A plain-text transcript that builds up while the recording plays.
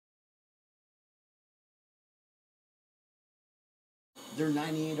they're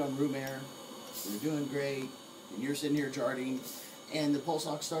 98 on room air, they're doing great, and you're sitting here charting, and the pulse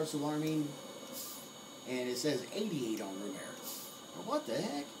ox starts alarming, and it says 88 on room air. Well, what the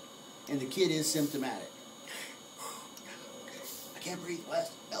heck? And the kid is symptomatic. I can't breathe,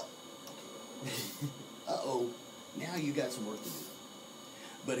 Wes. Help. Uh-oh. Now you got some work to do.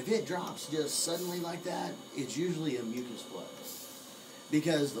 But if it drops just suddenly like that, it's usually a mucus plug.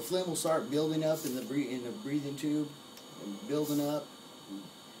 Because the phlegm will start building up in the breathing tube, and building up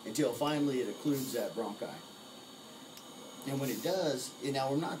until finally it occludes that bronchi. And when it does, and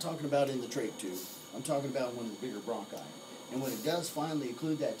now we're not talking about in the trach tube, I'm talking about one of the bigger bronchi. And when it does finally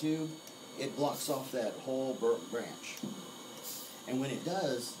occlude that tube, it blocks off that whole branch. And when it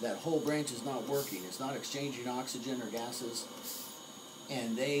does, that whole branch is not working. It's not exchanging oxygen or gases.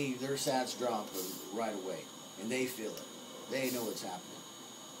 And their sats drop right away. And they feel it. They know what's happening.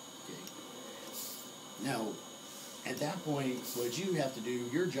 Okay. Now, at that point, what you have to do,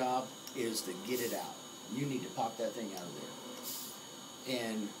 your job is to get it out. You need to pop that thing out of there.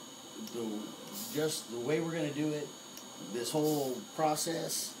 And just the way we're going to do it, this whole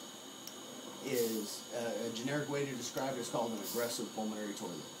process is a generic way to describe it is called an aggressive pulmonary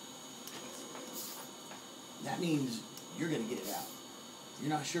toilet. That means you're going to get it out.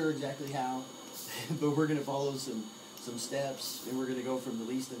 You're not sure exactly how, but we're going to follow some steps, and we're going to go from the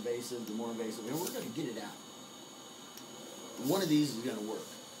least invasive to more invasive, and we're going to get it out. One of these is going to work.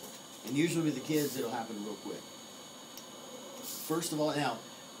 And usually with the kids, it'll happen real quick. First of all,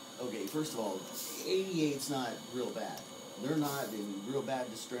 88's not real bad. They're not in real bad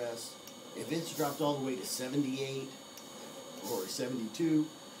distress. If it's dropped all the way to 78 or 72,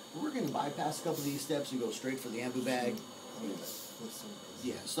 we're going to bypass a couple of these steps and go straight for the ambu bag.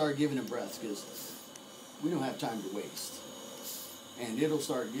 Yeah, start giving them breaths because we don't have time to waste. And it'll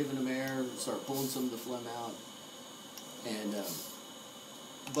start giving them air, start pulling some of the phlegm out. And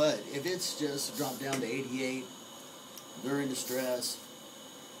but if it's just dropped down to 88, they're in distress.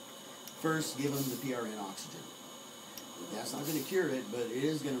 First, give them the PRN oxygen. That's not going to cure it, but it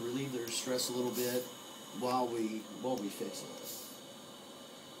is going to relieve their stress a little bit while we fix it.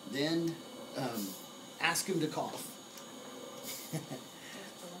 Then ask them to cough.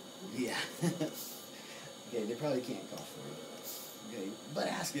 Yeah. Okay, they probably can't cough for you. Okay, but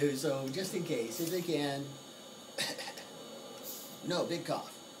ask them. So just in case, if they can. No, big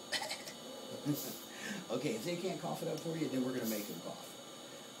cough. Okay, if they can't cough it up for you, then we're going to make them cough.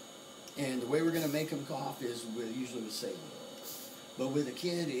 And the way we're going to make them cough is usually with saline. But with a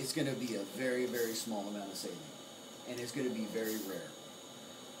kid, it's going to be a very, very small amount of saline. And it's going to be very rare.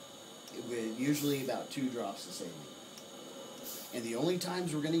 With usually about 2 drops of saline. And the only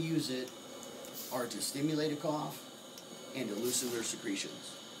times we're going to use it are to stimulate a cough and to loosen their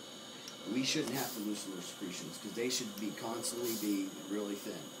secretions. We shouldn't have to loosen their secretions because they should be constantly be really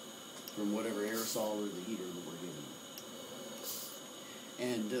thin from whatever aerosol or the heater that we're giving them.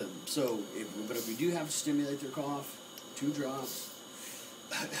 And but if we do have to stimulate their cough, 2 drops,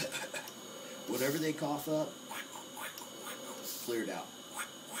 whatever they cough up, cleared out.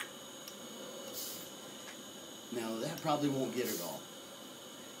 Now that probably won't get it all.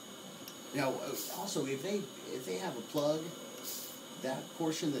 Now also if they have a plug, that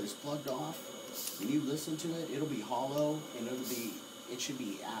portion that is plugged off, when you listen to it, it'll be hollow and it should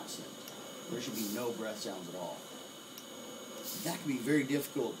be absent. There should be no breath sounds at all. That can be very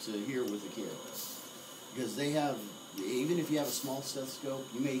difficult to hear with a kid because they have, even if you have a small stethoscope,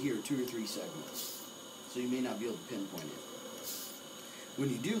 you may hear 2 or 3 segments, so you may not be able to pinpoint it. When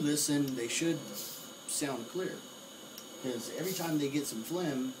you do listen, they should sound clear because every time they get some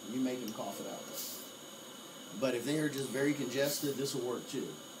phlegm, you make them cough it out. But if they are just very congested, this will work too.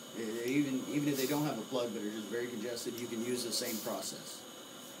 Even if they don't have a plug but are just very congested, you can use the same process.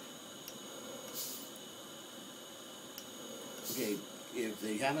 Okay, if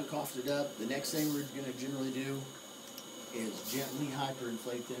they haven't coughed it up, the next thing we're going to generally do is gently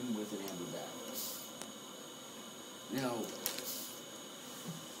hyperinflate them with an ambu bag. Now,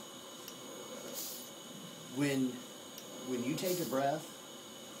 when you take a breath,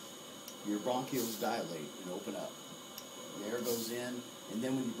 your bronchioles dilate and open up. The air goes in, and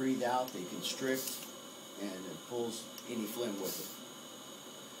then when you breathe out, they constrict, and it pulls any phlegm with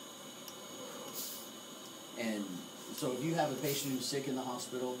it. And so if you have a patient who's sick in the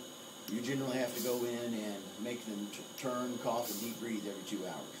hospital, you generally have to go in and make them turn, cough, and deep breathe every 2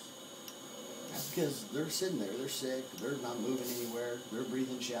 hours. That's because they're sitting there, they're sick, they're not moving anywhere, they're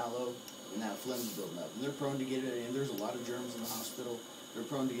breathing shallow, and that phlegm's building up. And they're prone to get it, and there's a lot of germs in the hospital, they're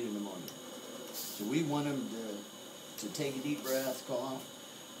prone to get a pneumonia. So we want them to take a deep breath, cough,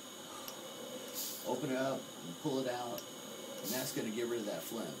 open it up, and pull it out, And that's going to get rid of that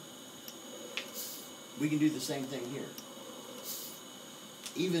phlegm. We can do the same thing here.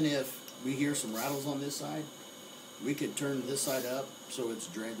 Even if we hear some rattles on this side, we could turn this side up so it's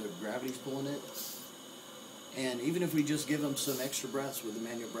drained, the gravity's pulling it. And even if we just give them some extra breaths with the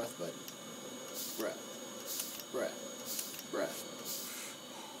manual breath button. Breath, breath, breath.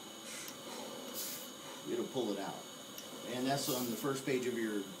 It'll pull it out. And that's on the first page of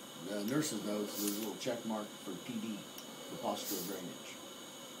your nurse's notes. There's a little check mark for PD, for postural drainage.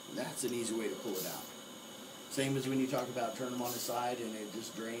 That's an easy way to pull it out. Same as when you talk about turn them on the side and it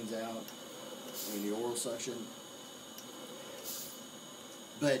just drains out in the oral suction.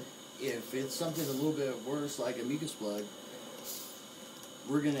 But if it's something a little bit worse, like a mucus plug,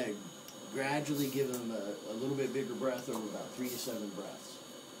 we're going to gradually give them a little bit bigger breath over about 3 to 7 breaths.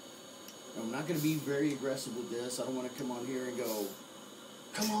 And I'm not going to be very aggressive with this. I don't want to come on here and go,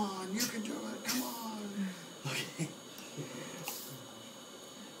 come on, you can do it, come on. Okay.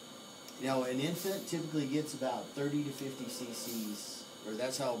 Now, an infant typically gets about 30 to 50 cc's, or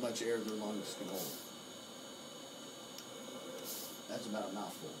that's how much air their lungs can hold. That's about a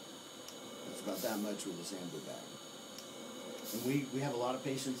mouthful. That's about that much with this amber bag. And we have a lot of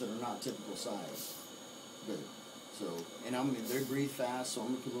patients that are not typical size. But, so, and they breathe fast, so I'm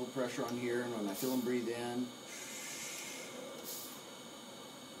going to put a little pressure on here, and when I feel them breathe in,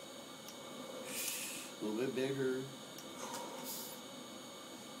 a little bit bigger.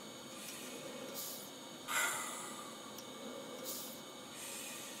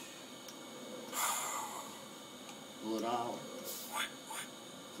 Pull it out.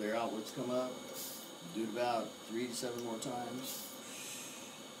 Clear out what's come up. Do it about 3 to 7 more times.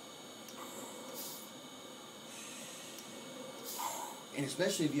 And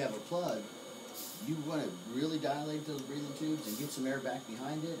especially if you have a plug, you want to really dilate those breathing tubes and get some air back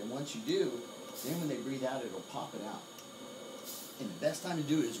behind it. And once you do, then when they breathe out, it'll pop it out. And the best time to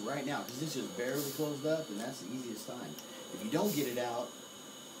do it is right now, because it's just barely closed up, and that's the easiest time. If you don't get it out,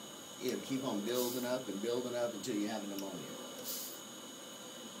 it'll keep on building up until you have a pneumonia.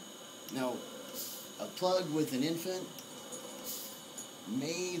 Now, a plug with an infant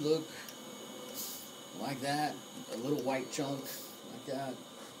may look like that, a little white chunk like that,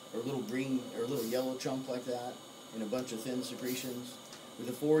 or a little green or a little yellow chunk like that, and a bunch of thin secretions. With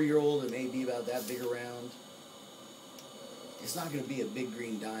a 4-year-old, it may be about that big around. It's not going to be a big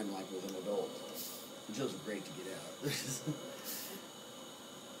green dime like with an adult, which is great to get out.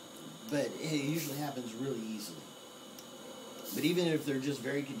 But it usually happens really easily. But even if they're just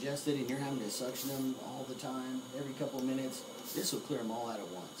very congested and you're having to suction them all the time, every couple of minutes, this will clear them all out at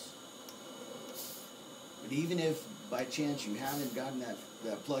once. But even if by chance you haven't gotten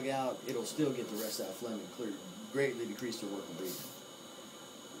that plug out, it'll still get the rest of that phlegm and clear, greatly decrease their work of breathing.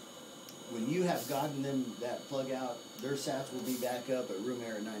 When you have gotten them that plug out, their sats will be back up at room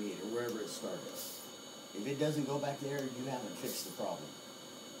air at 98 or wherever it started. If it doesn't go back there, you haven't fixed the problem.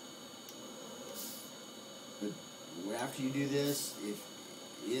 But after you do this,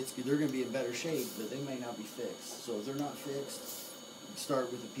 they're going to be in better shape, but they may not be fixed. So if they're not fixed, start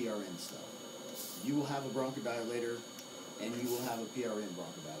with the PRN stuff. You will have a bronchodilator, and you will have a PRN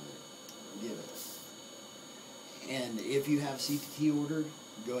bronchodilator. Give it. And if you have CTT ordered,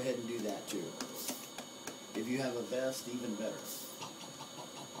 go ahead and do that too. If you have a vest, even better.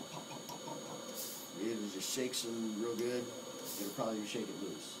 It'll just shake them real good. It'll probably shake it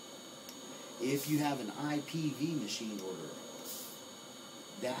loose. If you have an IPV machine ordered,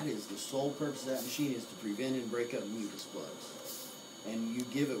 that is the sole purpose of that machine is to prevent and break up mucus plugs. And you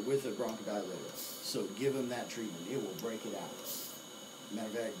give it with a bronchodilator. So give them that treatment. It will break it out. Matter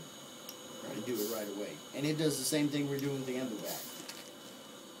of fact, try to do it right away. And it does the same thing we're doing with the endovac.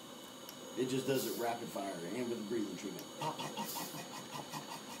 It just does it rapid fire and with the breathing treatment. Pop, pop, pop, pop, pop, pop, pop,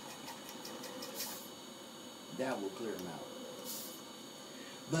 pop. That will clear them out.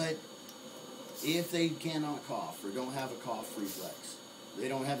 But if they cannot cough or don't have a cough reflex, they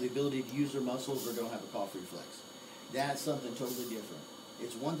don't have the ability to use their muscles or don't have a cough reflex, that's something totally different.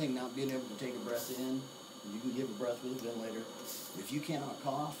 It's one thing not being able to take a breath in. You can give a breath with a ventilator. If you cannot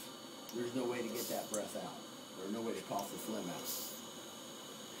cough, there's no way to get that breath out. There's no way to cough the phlegm out.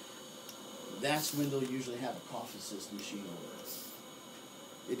 That's when they'll usually have a cough assist machine order.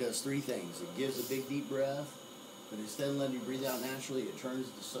 It does 3 things. It gives a big deep breath, but instead of letting you breathe out naturally, it turns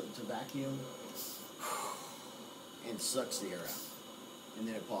to vacuum and sucks the air out. And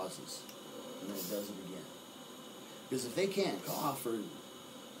then it pauses. And then it does it again. Because if they can't cough,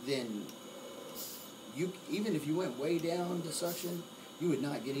 then even if you went way down to suction, you would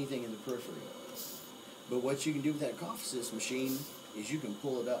not get anything in the periphery. But what you can do with that cough assist machine is you can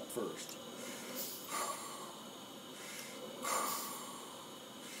pull it up first.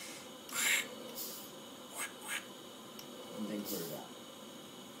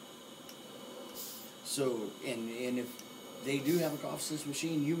 So, and if they do have a cough assist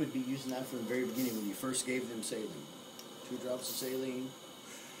machine, you would be using that from the very beginning when you first gave them saline. 2 drops of saline,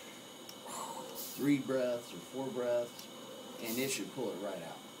 3 breaths or 4 breaths, and it should pull it right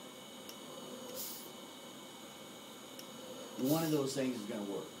out. One of those things is going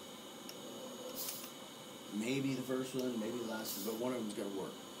to work. Maybe the first one, maybe the last one, but one of them is going to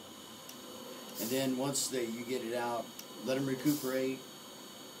work. And then once you get it out, let them recuperate,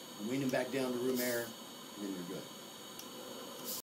 wean them back down to room air, and then you're good.